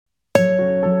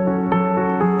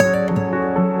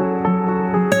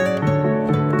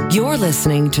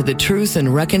listening to the Truth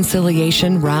and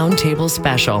Reconciliation Roundtable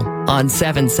Special on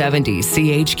 770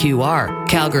 CHQR,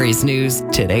 Calgary's News,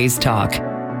 Today's Talk.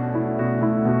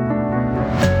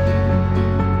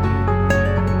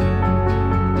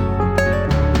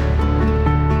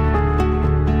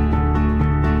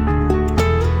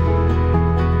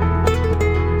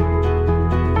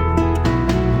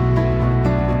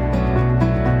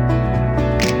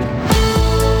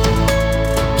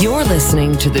 You're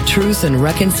listening to the Truth and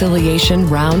Reconciliation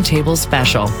Roundtable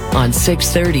Special on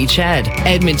 630 CHED,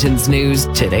 Edmonton's News,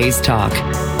 Today's Talk.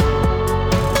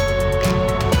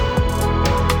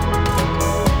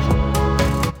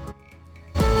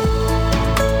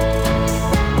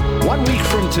 1 week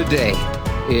from today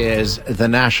is the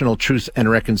National Truth and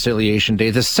Reconciliation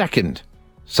Day, the second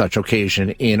such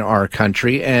occasion in our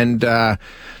country. And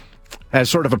as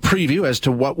sort of a preview as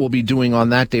to what we'll be doing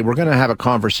on that day, we're going to have a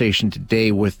conversation today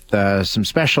with some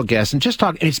special guests and just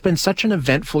talk. It's been such an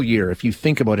eventful year if you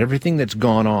think about everything that's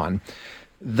gone on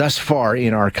thus far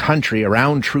in our country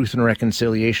around truth and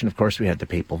reconciliation. Of course, we had the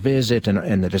papal visit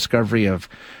and the discovery of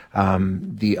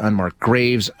the unmarked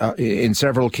graves in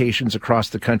several locations across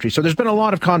the country. So there's been a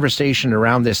lot of conversation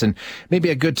around this, and maybe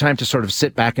a good time to sort of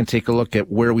sit back and take a look at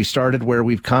where we started, where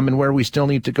we've come, and where we still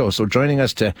need to go. So joining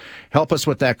us to help us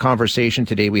with that conversation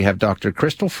today, we have Dr.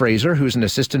 Crystal Fraser, who's an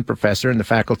assistant professor in the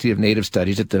Faculty of Native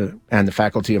Studies and the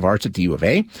Faculty of Arts at the U of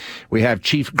A. We have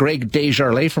Chief Greg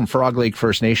Desjardins from Frog Lake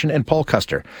First Nation, and Paul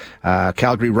Custer,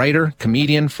 Calgary writer,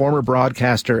 comedian, former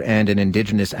broadcaster, and an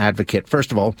Indigenous advocate.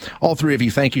 First of all three of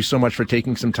you, thank you so much for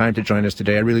taking some time to join us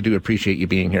today. I really do appreciate you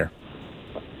being here.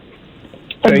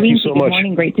 Thank you so much. Good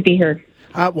morning. Great to be here.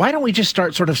 Why don't we just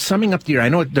start sort of summing up the year? I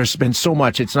know there's been so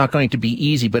much. It's not going to be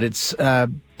easy, but it's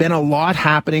been a lot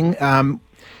happening.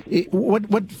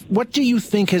 What do you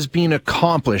think has been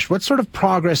accomplished? What sort of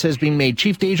progress has been made?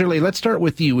 Chief Desjardins, let's start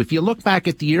with you. If you look back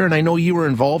at the year, and I know you were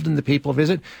involved in the papal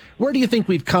visit, where do you think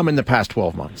we've come in the past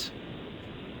 12 months?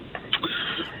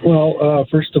 Well,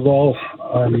 first of all,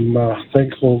 I'm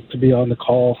thankful to be on the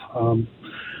call.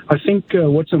 I think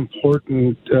what's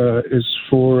important is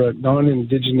for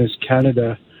non-Indigenous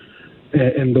Canada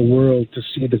and the world to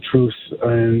see the truth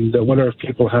and what our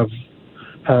people have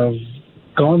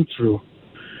gone through.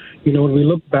 You know, when we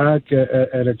look back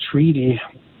at a treaty,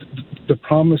 the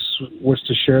promise was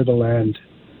to share the land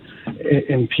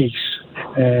in peace.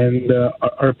 And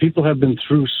our people have been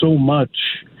through so much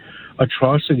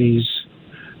atrocities,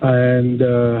 and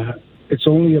it's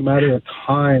only a matter of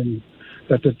time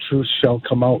that the truth shall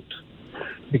come out.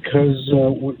 Because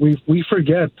we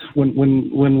forget when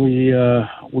we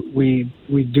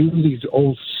do these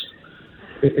oaths,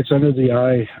 it's under the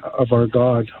eye of our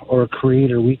God, or a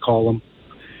creator, we call him.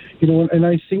 You know, and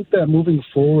I think that moving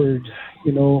forward,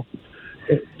 you know,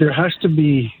 there has to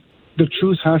be, the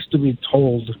truth has to be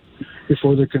told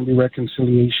before there can be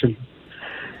reconciliation.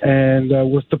 And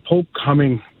with the Pope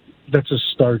coming, that's a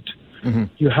start. Mm-hmm.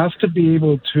 You have to be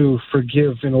able to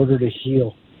forgive in order to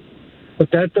heal.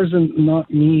 But that doesn't not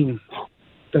mean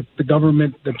that the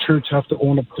government, the church have to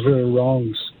own up to their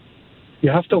wrongs.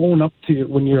 You have to own up to it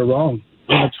when you're wrong.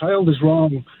 When a child is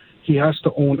wrong, he has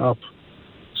to own up.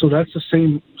 So that's the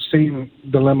same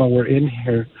dilemma we're in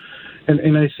here.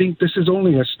 And I think this is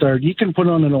only a start. You can put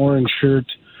on an orange shirt,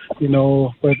 you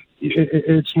know, but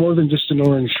it's more than just an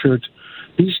orange shirt.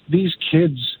 These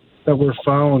kids that were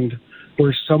found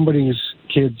were somebody's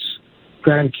kids,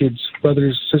 grandkids,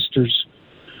 brothers, sisters,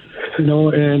 you know,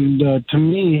 and to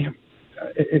me,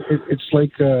 it's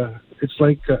like a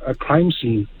crime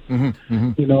scene. Mm-hmm,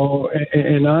 mm-hmm. You know,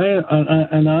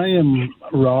 and I am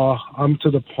raw. I'm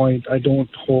to the point. I don't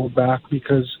hold back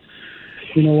because,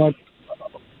 you know what,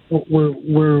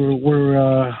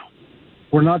 we're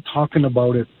not talking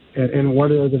about it. And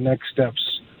what are the next steps?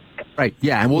 Right.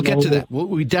 Yeah, and we'll get to that.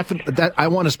 We definitely. I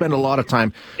want to spend a lot of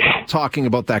time talking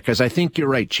about that because I think you're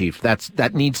right, Chief.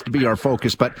 That needs to be our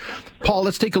focus. But Paul,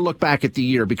 let's take a look back at the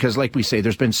year because, like we say,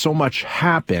 there's been so much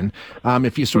happen.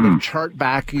 If you sort of chart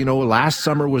back, you know, last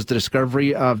summer was the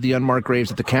discovery of the unmarked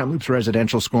graves at the Kamloops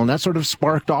Residential School, and that sort of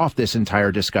sparked off this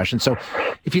entire discussion. So,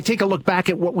 if you take a look back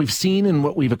at what we've seen and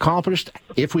what we've accomplished,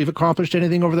 if we've accomplished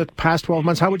anything over the past 12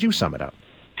 months, how would you sum it up?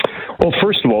 Well,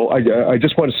 first of all, I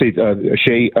just want to say,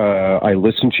 Shay, I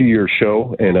listen to your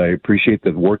show, and I appreciate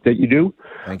the work that you do.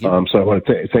 Thank you. So I want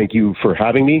to thank you for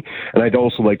having me. And I'd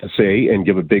also like to say and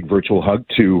give a big virtual hug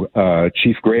to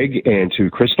Chief Greg and to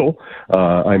Crystal.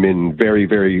 I'm in very,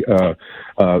 very,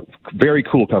 very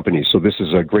cool company, so this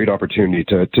is a great opportunity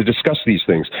to discuss these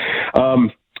things.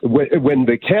 When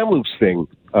the Kamloops thing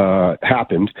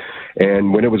happened,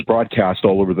 and when it was broadcast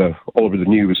all over the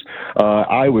news,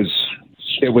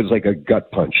 it was like a gut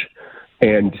punch.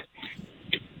 And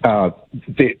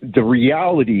the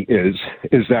reality is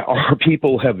that our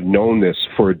people have known this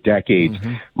for decades.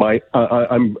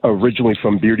 I'm originally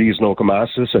from Beardy's and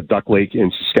Okomassis at Duck Lake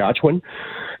in Saskatchewan,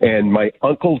 and my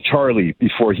uncle Charlie,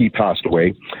 before he passed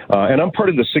away, and I'm part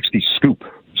of the 60s Scoop.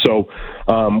 So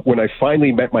when I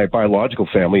finally met my biological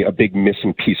family, a big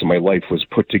missing piece of my life was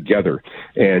put together.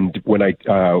 And when I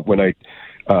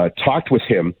talked with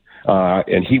him,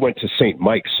 and he went to St.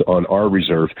 Mike's on our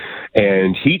reserve,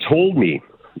 and he told me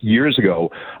years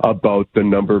ago about the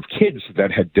number of kids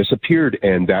that had disappeared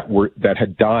and that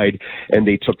had died, and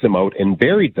they took them out and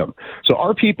buried them. So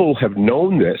our people have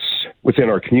known this within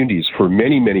our communities for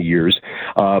many, many years,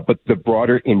 but the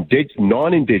broader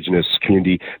non-Indigenous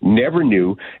community never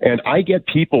knew. And I get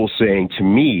people saying to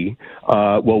me,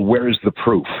 well, where's the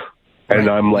proof? And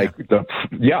I'm like,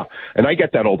 and I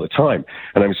get that all the time.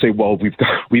 And I would say, well,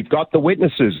 we've got the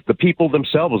witnesses, the people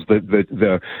themselves,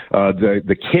 the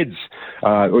kids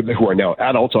who are now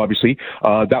adults, obviously,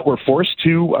 that were forced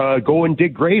to go and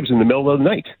dig graves in the middle of the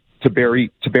night to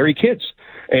bury kids.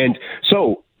 And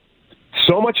so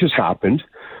much has happened.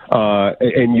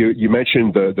 And you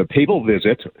mentioned the papal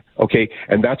visit, okay,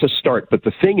 and that's a start. But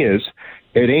the thing is,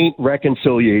 it ain't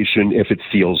reconciliation if it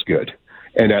feels good.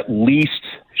 And at least,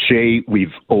 Shay,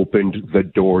 we've opened the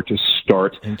door to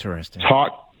start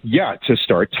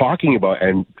start talking about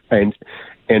and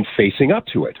facing up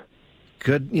to it.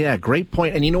 Good. Yeah, great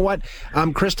point. And you know what,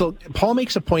 Crystal, Paul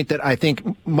makes a point that I think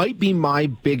might be my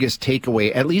biggest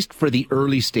takeaway, at least for the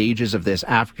early stages of this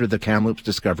after the Kamloops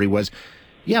discovery, was,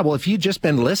 yeah, well, if you'd just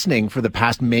been listening for the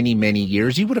past many, many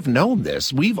years, you would have known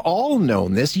this. We've all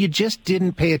known this. You just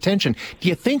didn't pay attention. Do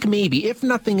you think maybe, if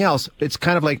nothing else, it's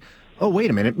kind of like, oh,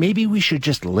 wait a minute, maybe we should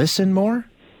just listen more?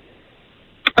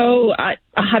 Oh,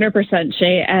 100%,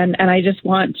 Shay. And I just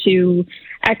want to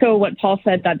echo what Paul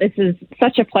said, that this is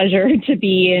such a pleasure to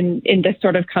be in this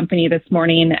sort of company this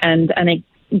morning. And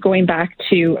going back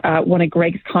to one of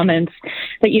Greg's comments,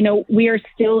 that, we are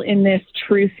still in this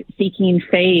truth-seeking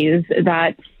phase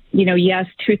that, yes,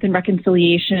 truth and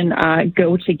reconciliation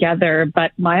go together,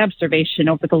 but my observation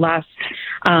over the last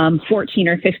 14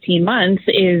 or 15 months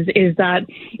is that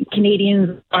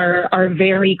Canadians are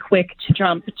very quick to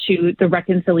jump to the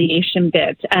reconciliation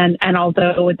bit. And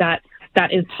although that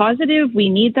is positive, we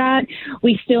need that,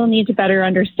 we still need to better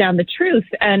understand the truth.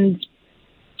 And,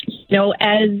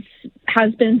 as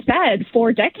has been said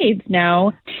for decades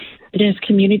now, Indigenous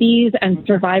communities and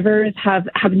survivors have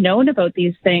known about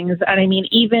these things. And I mean,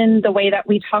 even the way that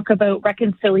we talk about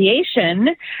reconciliation,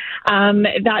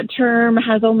 that term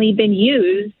has only been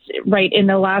used right in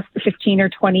the last 15 or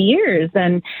 20 years.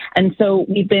 And so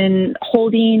we've been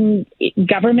holding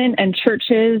government and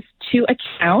churches to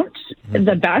account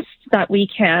the best that we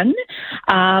can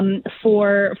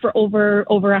for over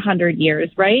 100 years,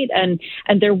 right? And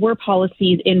there were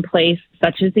policies in place,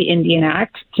 such as the Indian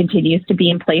Act, continues to be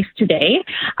in place today,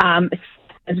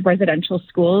 as residential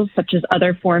schools, such as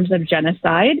other forms of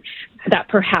genocide, that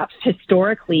perhaps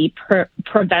historically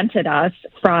prevented us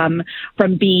from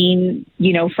being,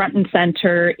 front and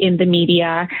center in the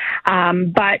media.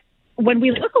 But when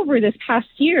we look over this past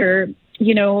year,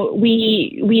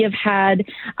 we have had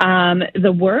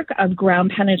the work of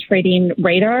ground penetrating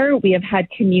radar. We have had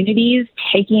communities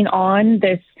taking on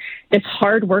this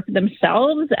hard work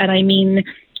themselves. And I mean,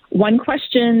 one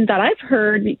question that I've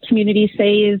heard communities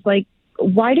say is like,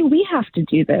 why do we have to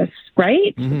do this?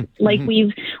 Right? Mm-hmm. Like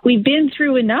we've been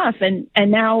through enough, and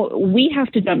now we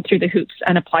have to jump through the hoops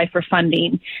and apply for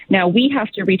funding. Now we have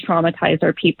to re-traumatize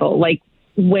our people. Like,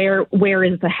 where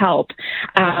is the help?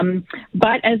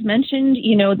 But as mentioned,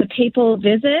 the papal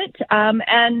visit,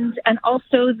 and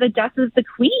also the death of the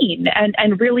Queen,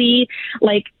 and really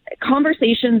like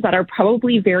conversations that are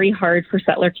probably very hard for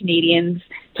settler Canadians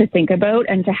to think about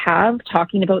and to have,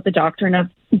 talking about the doctrine of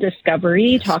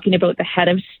discovery, talking about the head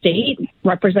of state,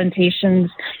 representations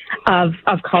of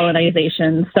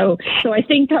colonization. So I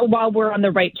think that while we're on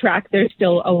the right track, there's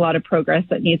still a lot of progress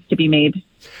that needs to be made.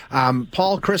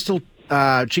 Paul, Crystal,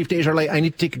 Chief Desjardins, I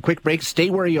need to take a quick break. Stay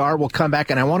where you are. We'll come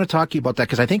back, and I want to talk to you about that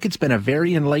because I think it's been a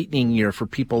very enlightening year for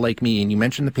people like me. And you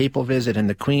mentioned the papal visit and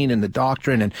the Queen and the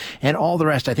doctrine and all the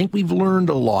rest. I think we've learned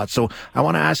a lot. So I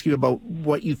want to ask you about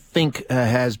what you think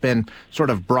has been sort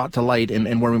of brought to light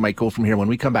and where we might go from here when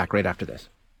we come back right after this.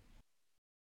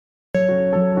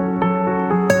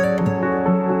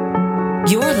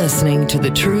 You're listening to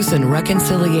the Truth and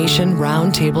Reconciliation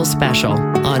Roundtable Special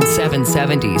on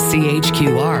 770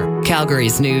 CHQR,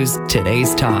 Calgary's News,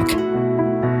 Today's Talk.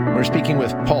 We're speaking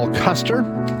with Paul Kuster,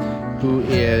 who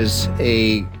is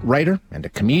a writer and a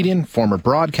comedian, former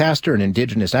broadcaster, and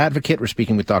Indigenous advocate. We're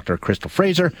speaking with Dr. Crystal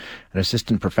Fraser, an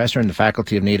assistant professor in the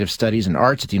Faculty of Native Studies and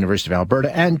Arts at the University of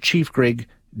Alberta, and Chief Greg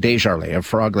Desjardins of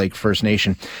Frog Lake First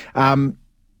Nation.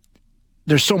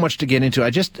 There's so much to get into.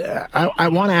 I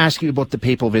want to ask you about the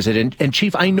papal visit. And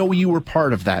Chief, I know you were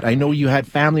part of that. I know you had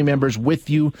family members with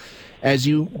you as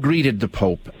you greeted the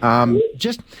Pope.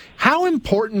 Just how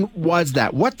important was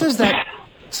that? What does that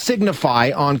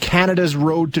signify on Canada's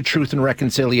road to truth and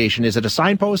reconciliation? Is it a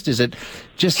signpost? Is it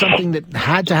just something that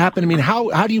had to happen? I mean,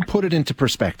 how do you put it into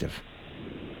perspective?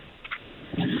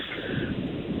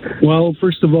 Well,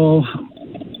 first of all,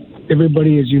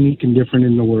 everybody is unique and different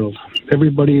in the world.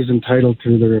 Everybody is entitled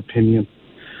to their opinion.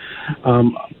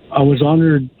 I was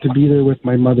honored to be there with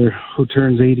my mother, who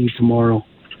turns 80 tomorrow.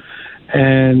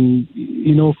 And,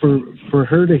 you know, for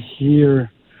her to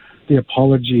hear the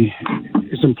apology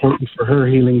is important for her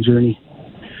healing journey.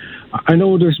 I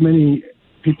know there's many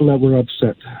people that were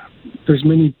upset. There's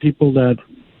many people that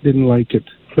didn't like it.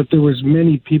 But there was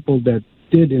many people that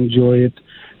did enjoy it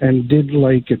and did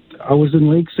like it. I was in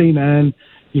Lake St. Anne.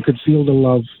 You could feel the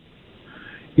love.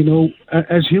 You know,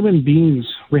 as human beings,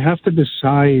 we have to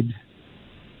decide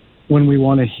when we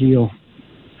want to heal.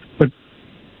 But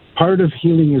part of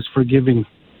healing is forgiving.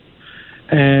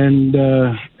 And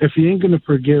if you ain't going to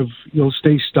forgive, you'll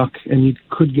stay stuck and you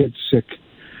could get sick.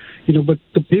 You know, but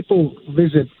the papal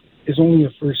visit is only a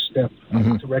first step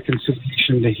to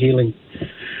reconciliation, to healing.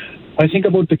 I think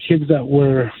about the kids that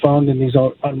were found in these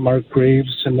unmarked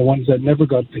graves and the ones that never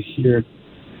got to hear it.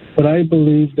 But I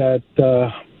believe that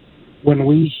when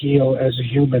we heal as a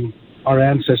human, our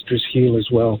ancestors heal as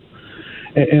well.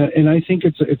 And I think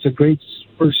it's a great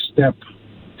first step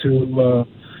to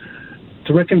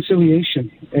reconciliation,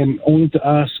 and only to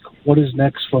ask what is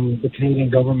next from the Canadian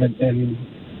government and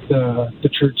the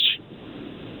church.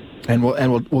 And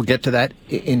we'll get to that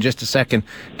in just a second.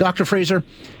 Dr. Fraser,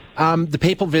 the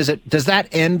papal visit, does that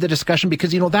end the discussion?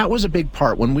 Because, you know, that was a big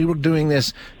part. When we were doing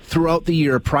this throughout the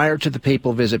year prior to the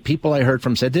papal visit, people I heard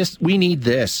from said, we need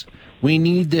this. We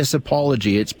need this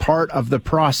apology. It's part of the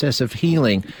process of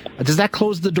healing. Does that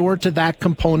close the door to that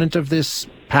component of this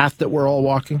path that we're all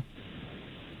walking?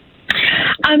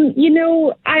 You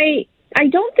know, I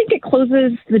don't think it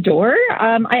closes the door.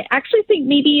 I actually think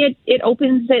maybe it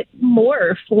opens it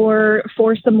more for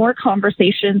some more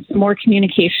conversation, some more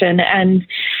communication. And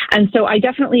so I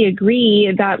definitely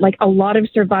agree that, like, a lot of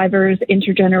survivors,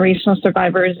 intergenerational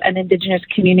survivors and Indigenous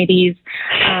communities,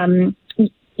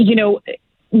 you know,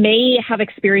 may have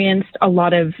experienced a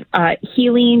lot of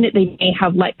healing. They may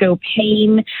have let go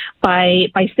pain by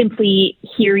simply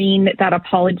hearing that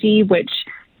apology, which,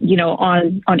 you know,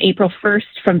 on April 1st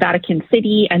from Vatican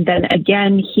City, and then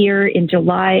again here in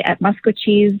July at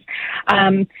Maskwacis.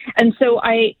 And so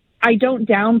I don't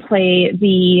downplay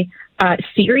the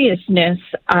seriousness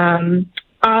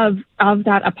of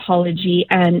that apology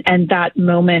and that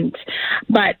moment.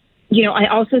 But, you know, I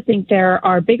also think there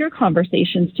are bigger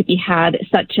conversations to be had,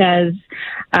 such as,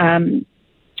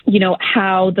 you know,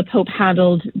 how the Pope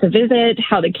handled the visit,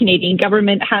 how the Canadian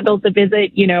government handled the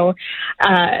visit, you know,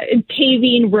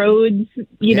 paving roads,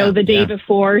 you know, the day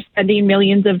before, spending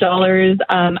millions of dollars.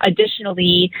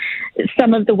 Additionally,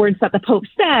 some of the words that the Pope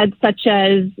said, such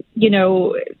as, you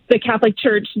know, the Catholic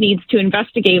Church needs to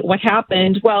investigate what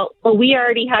happened. Well, we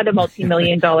already had a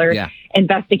multi-million-dollar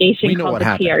investigation called the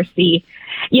PRC.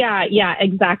 Yeah,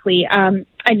 exactly. And,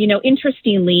 you know,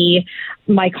 interestingly,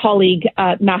 my colleague,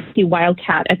 Matthew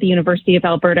Wildcat at the University of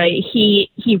Alberta, he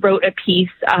wrote a piece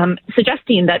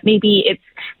suggesting that maybe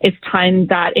it's time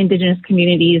that Indigenous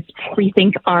communities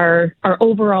rethink our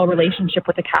overall relationship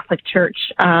with the Catholic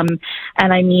Church. And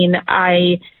I mean,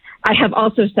 I have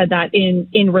also said that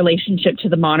in relationship to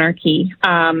the monarchy.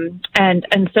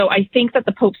 And so I think that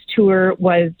the Pope's tour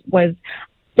was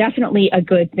definitely a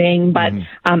good thing. But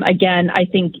again, I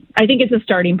think it's a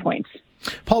starting point.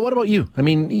 Paul, what about you? I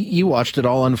mean, you watched it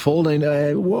all unfold.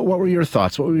 And what were your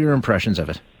thoughts? What were your impressions of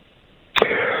it?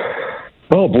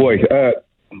 Oh, boy.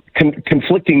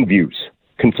 Conflicting views,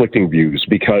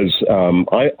 because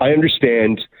I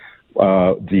understand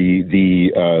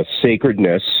the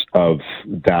sacredness of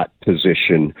that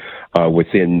position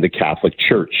within the Catholic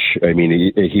Church. I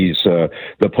mean, he's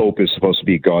the Pope is supposed to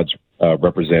be God's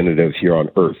representative here on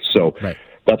earth. So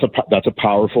that's a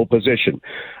powerful position.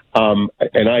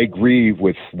 And I agree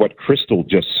with what Crystal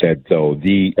just said, though.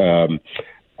 The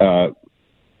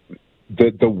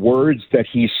words that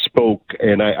he spoke,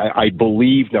 and I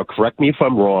believe, now correct me if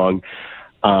I'm wrong,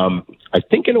 I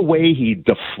think in a way he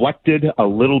deflected a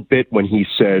little bit when he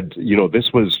said, you know,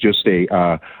 this was just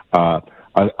a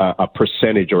a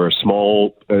percentage or a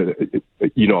small,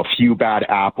 a few bad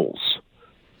apples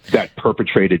that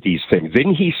perpetrated these things.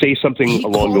 Didn't he say something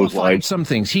along those lines? Some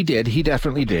things he did. He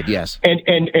definitely did. Yes. And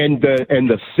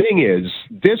the thing is,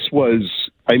 this was,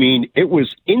 it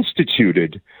was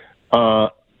instituted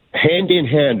hand in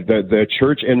hand. The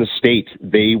church and the state,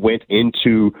 they went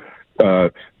into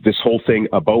this whole thing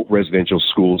about residential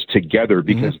schools together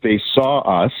because they saw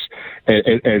us,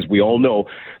 as we all know,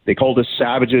 they called us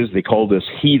savages, they called us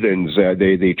heathens,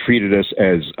 they treated us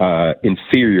as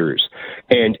inferiors,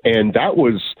 and that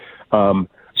was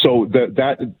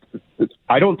that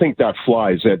I don't think that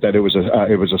flies. That it was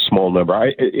a small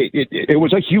number. It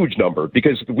was a huge number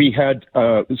because we had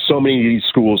so many of these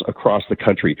schools across the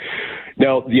country.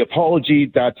 Now the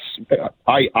apology,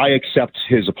 I accept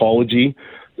his apology.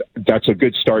 That's a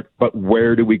good start, but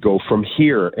where do we go from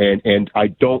here? And I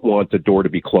don't want the door to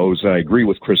be closed, and I agree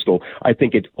with Crystal. I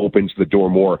think it opens the door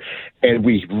more. And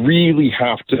we really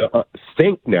have to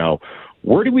think now,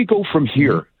 where do we go from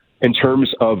here in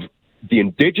terms of the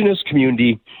Indigenous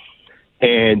community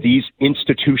and these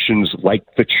institutions like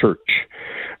the church,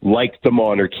 like the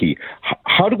monarchy?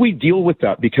 How do we deal with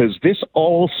that? Because this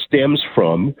all stems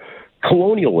from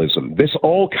colonialism. This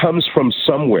all comes from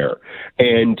somewhere,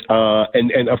 and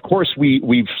of course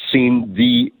we've seen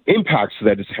the impacts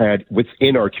that it's had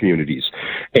within our communities.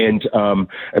 And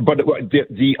but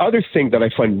the other thing that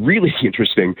I find really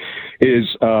interesting is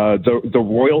the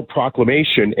Royal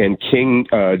Proclamation and King,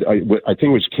 I think it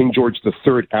was King George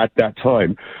III at that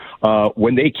time,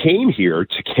 when they came here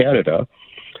to Canada.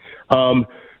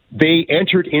 They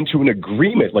entered into an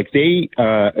agreement, like they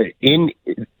in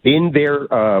their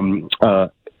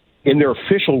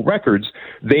official records,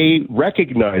 they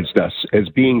recognized us as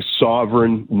being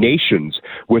sovereign nations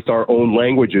with our own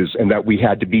languages, and that we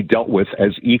had to be dealt with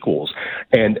as equals.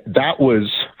 And that was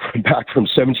back from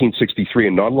 1763,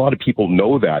 and not a lot of people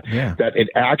know that. Yeah. That it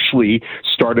actually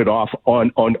started off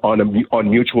on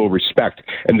mutual respect,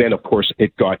 and then of course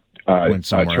it got turned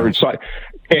side.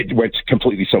 It went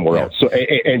completely somewhere else.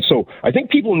 So I think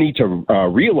people need to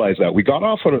realize that we got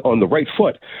off on the right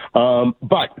foot,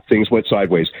 but things went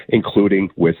sideways, including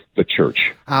with the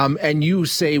church. And you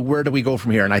say, where do we go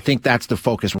from here? And I think that's the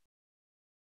focus.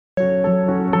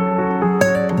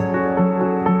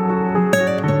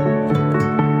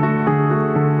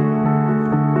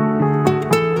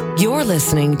 You're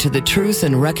listening to the Truth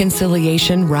and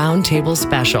Reconciliation Roundtable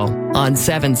Special on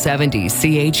 770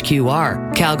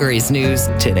 CHQR, Calgary's News,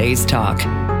 Today's Talk.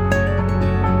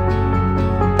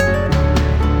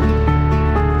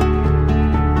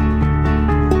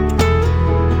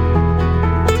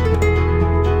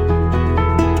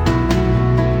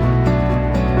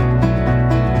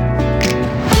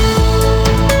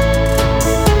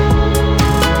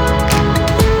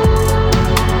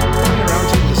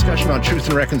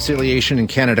 Reconciliation in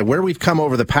Canada, where we've come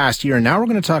over the past year. And now we're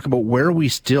going to talk about where we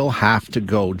still have to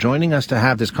go. Joining us to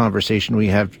have this conversation, we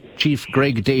have Chief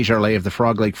Greg Desjardins of the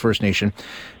Frog Lake First Nation,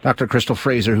 Dr. Crystal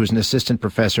Fraser, who's an assistant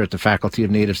professor at the Faculty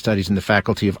of Native Studies and the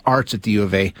Faculty of Arts at the U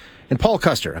of A, and Paul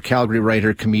Custer, a Calgary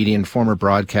writer, comedian, former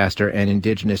broadcaster, and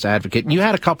Indigenous advocate. And you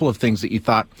had a couple of things that you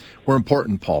thought were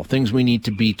important, Paul, things we need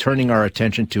to be turning our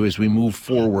attention to as we move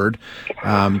forward,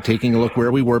 taking a look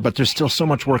where we were, but there's still so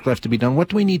much work left to be done. What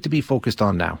do we need to be focused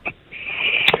on now?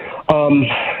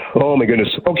 Oh my goodness.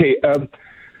 Okay.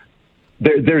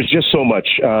 There's just so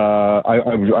much.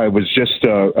 I was just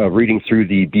reading through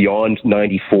the Beyond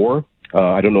 94.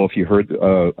 I don't know if you heard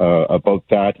about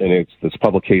that, and it's this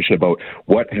publication about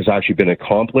what has actually been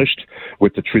accomplished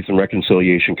with the Truth and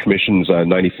Reconciliation Commission's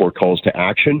 94 calls to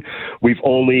action. We've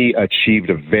only achieved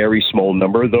a very small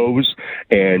number of those,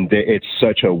 and it's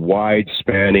such a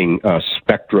wide-spanning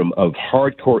spectrum of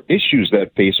hardcore issues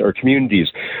that face our communities,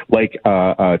 like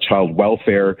child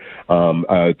welfare,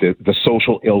 the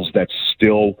social ills that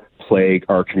still plague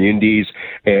our communities.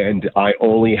 And I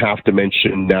only have to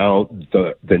mention now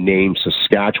the name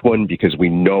Saskatchewan, because we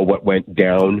know what went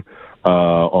down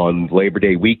on Labor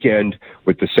Day weekend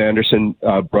with the Sanderson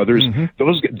brothers.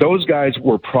 Mm-hmm. Those guys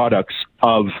were products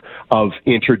of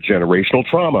intergenerational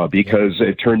trauma, because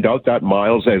it turned out that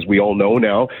Miles, as we all know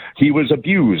now, he was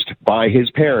abused by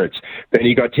his parents. Then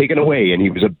he got taken away and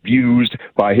he was abused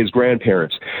by his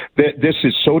grandparents. This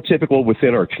is so typical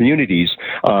within our communities.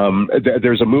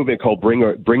 There's a movement called Bring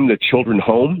the Children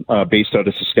Home, based out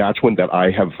of Saskatchewan, that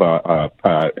I have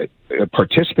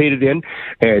participated in,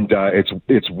 and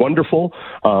it's wonderful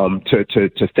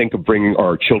to think of bringing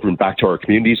our children back to our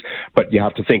communities, but you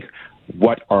have to think,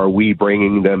 what are we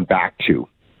bringing them back to?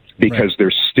 because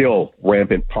there's still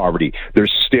rampant poverty.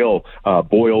 There's still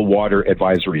boil water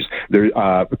advisories.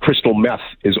 Crystal meth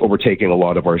is overtaking a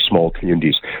lot of our small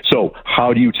communities. So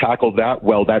how do you tackle that?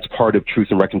 Well, that's part of Truth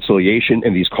and Reconciliation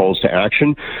and these calls to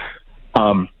action.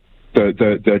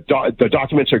 The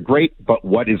documents are great, but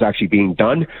what is actually being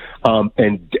done?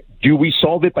 And do we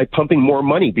solve it by pumping more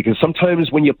money? Because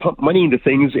sometimes when you pump money into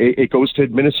things, it goes to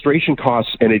administration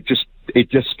costs, and it just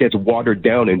gets watered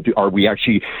down. And are we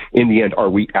actually, in the end,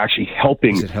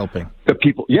 helping? Is it helping the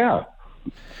people? Yeah.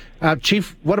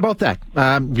 Chief, what about that?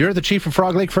 You're the chief of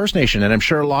Frog Lake First Nation, and I'm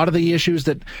sure a lot of the issues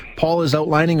that Paul is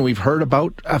outlining and we've heard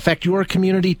about affect your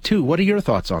community too. What are your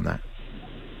thoughts on that?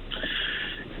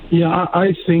 Yeah,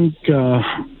 I think,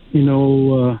 when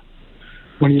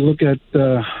you look at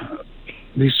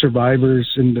these survivors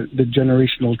and the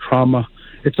generational trauma,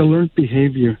 it's a learned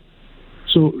behavior.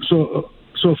 So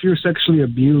if you're sexually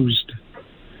abused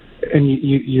and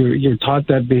you're taught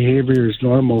that behavior is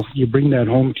normal, you bring that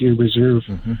home to your reserve,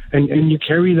 and you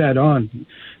carry that on.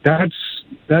 That's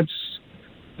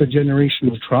the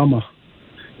generational trauma.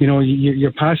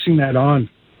 You're passing that on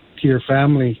to your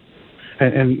family.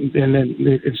 And then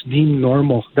it's deemed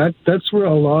normal. That's where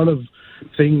a lot of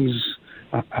things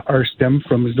are stemmed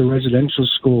from, is the residential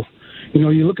school.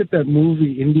 You look at that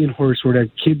movie Indian Horse, where that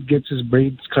kid gets his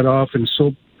braids cut off and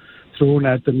soap thrown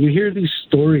at them. You hear these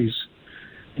stories.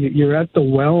 You're at the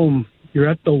whelm. You're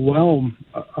at the whelm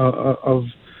of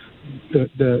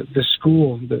the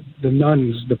school, the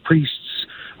nuns, the priests.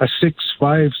 A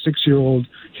 6-year-old.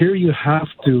 Here you have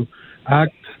to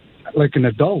act like an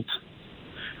adult.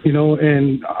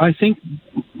 And I think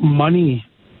money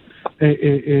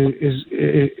is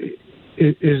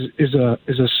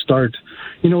a start.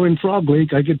 In Frog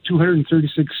Lake, I get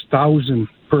 $236,000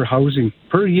 per housing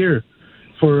per year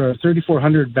for a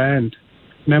 3,400 band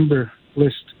member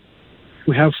list.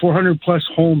 We have 400 plus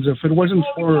homes. If it wasn't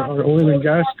for our oil and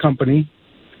gas company,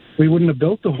 we wouldn't have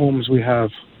built the homes we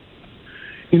have.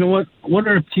 What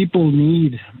our people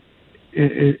need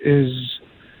is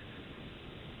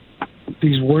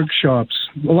these workshops.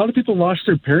 A lot of people lost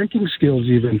their parenting skills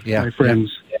even, my friends.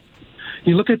 Yeah.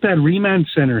 You look at that remand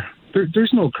center,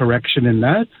 there's no correction in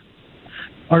that.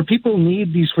 Our people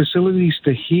need these facilities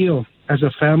to heal as a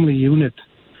family unit.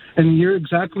 And you're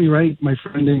exactly right, my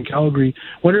friend in Calgary.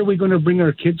 When are we going to bring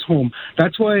our kids home?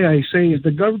 That's why I say, is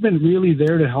the government really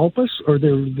there to help us, or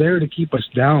they're there to keep us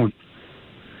down?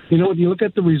 When you look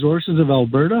at the resources of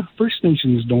Alberta, First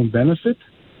Nations don't benefit.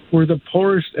 We're the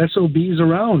poorest SOBs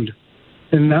around.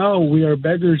 And now we are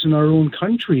beggars in our own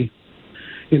country,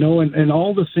 and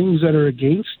all the things that are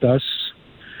against us,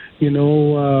 we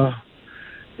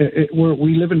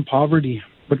live in poverty,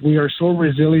 but we are so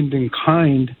resilient and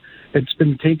kind, it's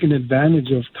been taken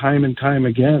advantage of time and time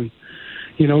again.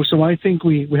 So I think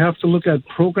we have to look at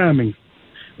programming.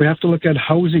 We have to look at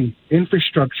housing,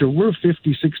 infrastructure. We're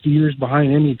 50, 60 years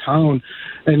behind any town,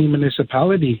 any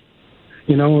municipality.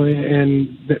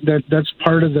 And that's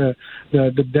part of the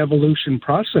devolution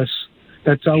process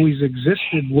that's always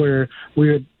existed, where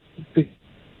we're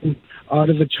out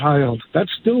of the child.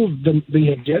 That's still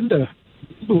the agenda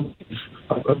of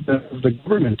the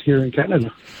government here in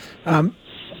Canada.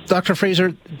 Dr.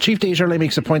 Fraser, Chief Desjardins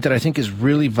makes a point that I think is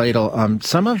really vital.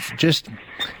 Some of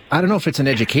I don't know if it's an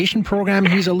education program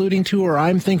he's alluding to, or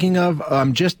I'm thinking of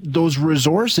just those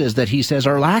resources that he says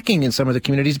are lacking in some of the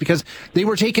communities because they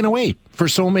were taken away for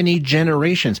so many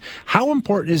generations. How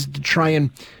important is to try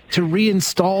and to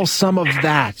reinstall some of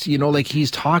that, like he's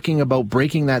talking about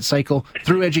breaking that cycle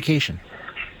through education?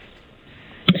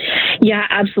 Yeah,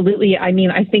 absolutely. I mean,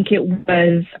 I think it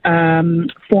was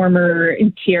former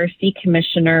TRC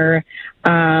Commissioner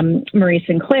Marie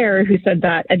Sinclair who said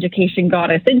that education got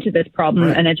us into this problem,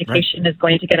 and education is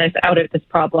going to get us out of this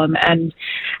problem. And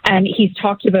he's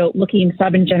talked about looking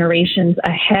 7 generations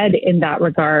ahead in that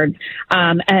regard.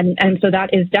 And so that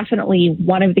is definitely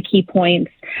one of the key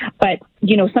points. But,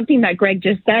 something that Greg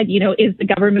just said, is the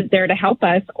government there to help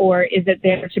us, or is it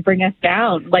there to bring us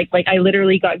down? Like I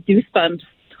literally got goosebumps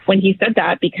when he said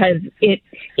that, because it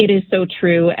is so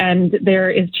true, and there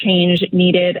is change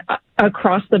needed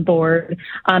across the board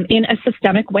in a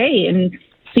systemic way. And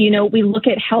so, we look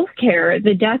at healthcare.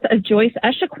 The death of Joyce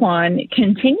Echaquan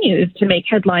continues to make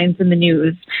headlines in the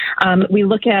news. We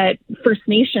look at First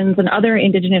Nations and other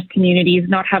Indigenous communities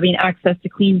not having access to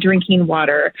clean drinking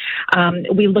water.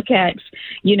 We look at,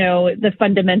 the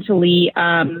fundamentally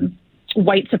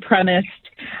white supremacist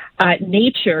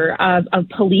nature of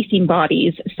policing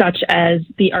bodies such as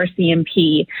the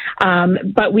RCMP.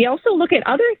 But we also look at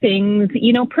other things.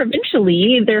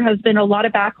 Provincially, there has been a lot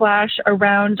of backlash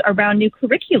around new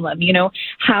curriculum.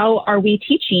 How are we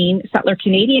teaching settler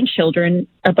Canadian children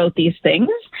about these things?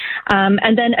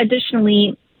 And then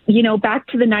additionally, back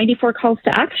to the 94 calls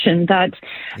to action that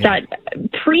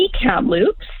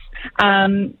pre-Kamloops,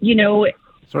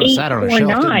 sort of sat on a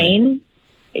shelf,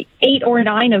 8 or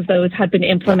 9 of those had been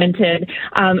implemented.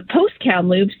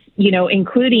 Post-Kamloops,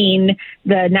 including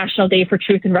the National Day for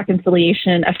Truth and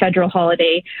Reconciliation, a federal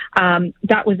holiday,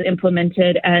 that was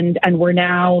implemented, and we're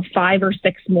now 5 or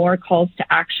 6 more calls to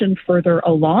action further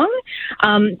along.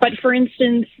 But for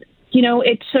instance,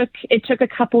 it took a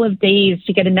couple of days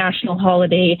to get a national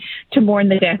holiday to mourn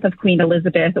the death of Queen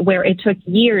Elizabeth, where it took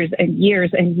years and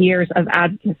years and years of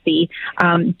advocacy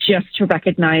just to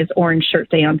recognize Orange Shirt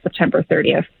Day on September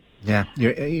 30th. Yeah,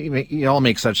 you all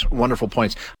make such wonderful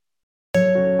points.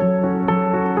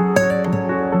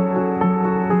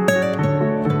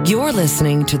 You're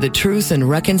listening to the Truth and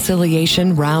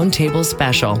Reconciliation Roundtable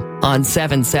Special on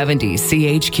 770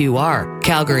 CHQR,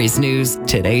 Calgary's News,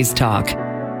 Today's Talk.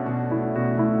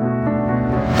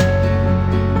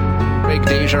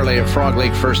 Desjardins of Frog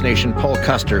Lake First Nation, Paul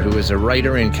Custer, who is a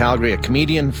writer in Calgary, a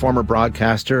comedian, former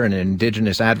broadcaster, and an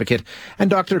Indigenous advocate, and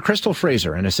Dr. Crystal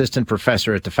Fraser, an assistant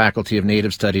professor at the Faculty of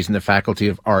Native Studies and the Faculty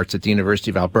of Arts at the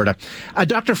University of Alberta.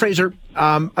 Dr. Fraser,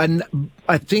 and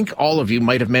I think all of you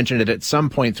might have mentioned it at some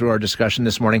point through our discussion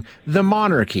this morning, the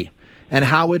monarchy and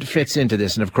how it fits into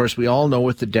this. And of course, we all know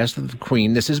with the death of the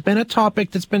Queen, this has been a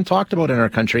topic that's been talked about in our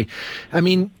country. I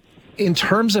mean, in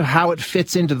terms of how it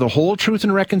fits into the whole Truth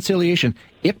and Reconciliation,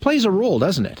 it plays a role,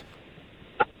 doesn't it?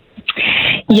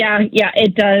 Yeah,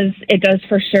 it does. It does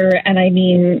for sure. And I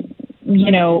mean,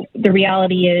 the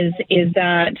reality is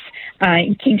that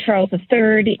King Charles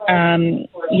III,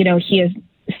 he is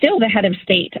still the head of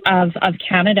state of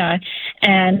Canada.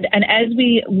 And as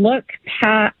we look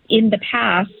in the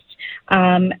past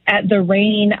at the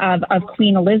reign of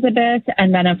Queen Elizabeth,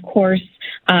 and then, of course,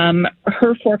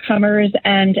 her forecomers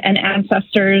and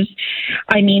ancestors.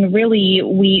 I mean, really,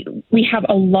 we have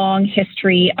a long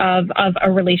history of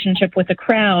a relationship with the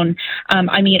Crown.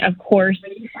 I mean, of course,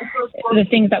 the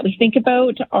things that we think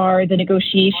about are the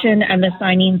negotiation and the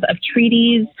signings of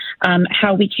treaties,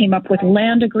 how we came up with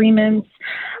land agreements.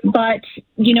 But,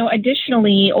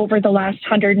 additionally, over the last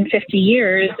 150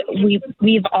 years,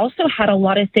 we've also had a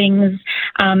lot of things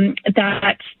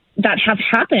that have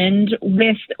happened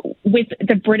with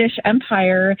the British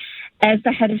Empire as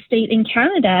the head of state in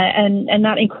Canada. And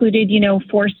that included,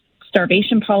 forced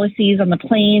starvation policies on the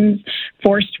plains,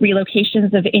 forced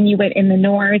relocations of Inuit in the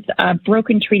north,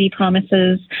 broken treaty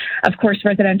promises, of course,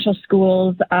 residential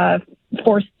schools,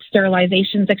 forced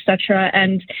sterilizations, etc.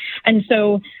 And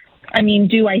so, I mean,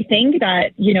 do I think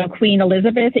that, Queen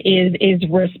Elizabeth is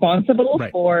responsible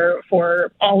right.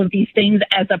 for all of these things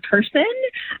as a person?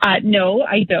 No,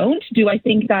 I don't. Do I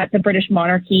think that the British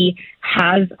monarchy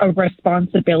has a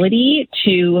responsibility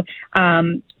to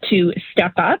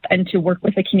step up and to work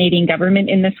with the Canadian government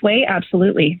in this way?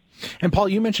 Absolutely. And Paul,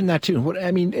 you mentioned that too.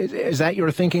 I mean, is that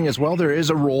your thinking as well? There is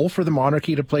a role for the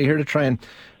monarchy to play here to try and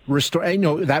restore,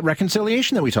 that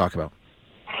reconciliation that we talk about.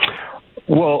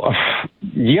 Well,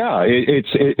 yeah,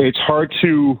 it's hard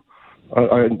to,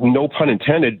 no pun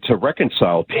intended, to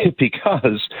reconcile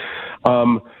because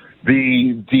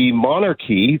the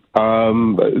monarchy,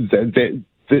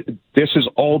 this is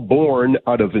all born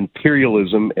out of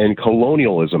imperialism and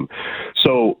colonialism.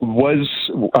 So was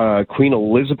Queen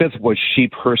Elizabeth, was she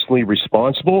personally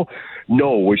responsible?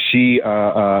 No. Was she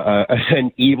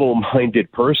an evil-minded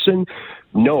person?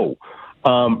 No.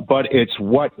 But it's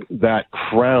what that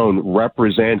crown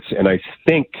represents, and I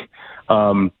think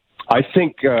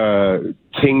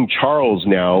King Charles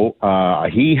now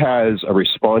he has a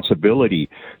responsibility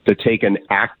to take an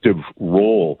active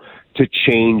role to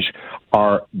change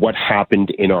what happened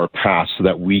in our past, so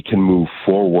that we can move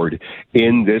forward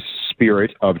in this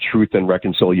spirit of truth and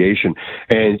reconciliation.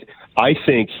 And I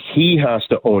think he has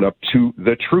to own up to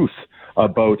the truth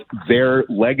about their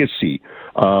legacy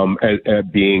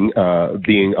being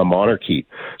a monarchy.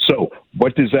 So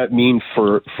what does that mean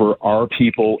for our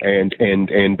people and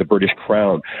the British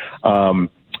Crown?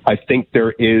 I think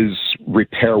there is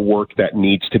repair work that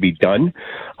needs to be done,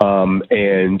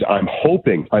 and I'm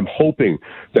hoping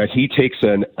that he takes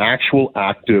an actual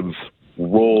active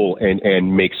role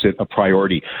and makes it a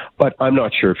priority. But I'm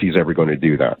not sure if he's ever going to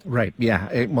do that. Right.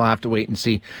 Yeah. We'll have to wait and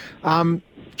see.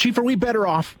 Chief, are we better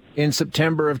off in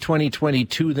September of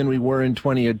 2022 than we were in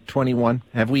 2021?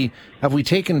 Have we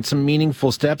taken some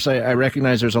meaningful steps? I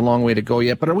recognize there's a long way to go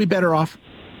yet, but are we better off?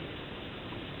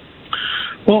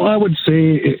 Well, I would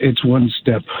say it's one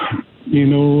step.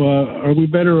 Are we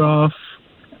better off?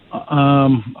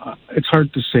 It's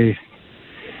hard to say.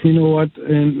 You know what?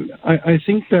 And I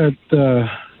think that,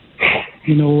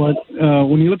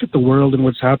 when you look at the world and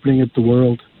what's happening at the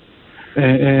world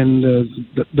and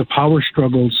the power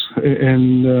struggles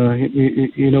and,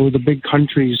 the big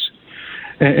countries,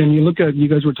 and you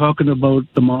guys were talking about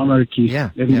the monarchy.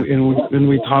 And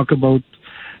we talk about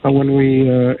when we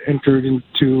entered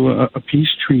into a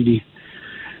peace treaty.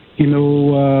 We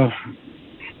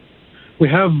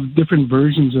have different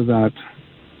versions of that.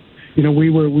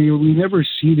 We never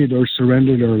ceded or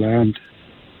surrendered our land.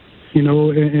 And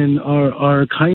our kind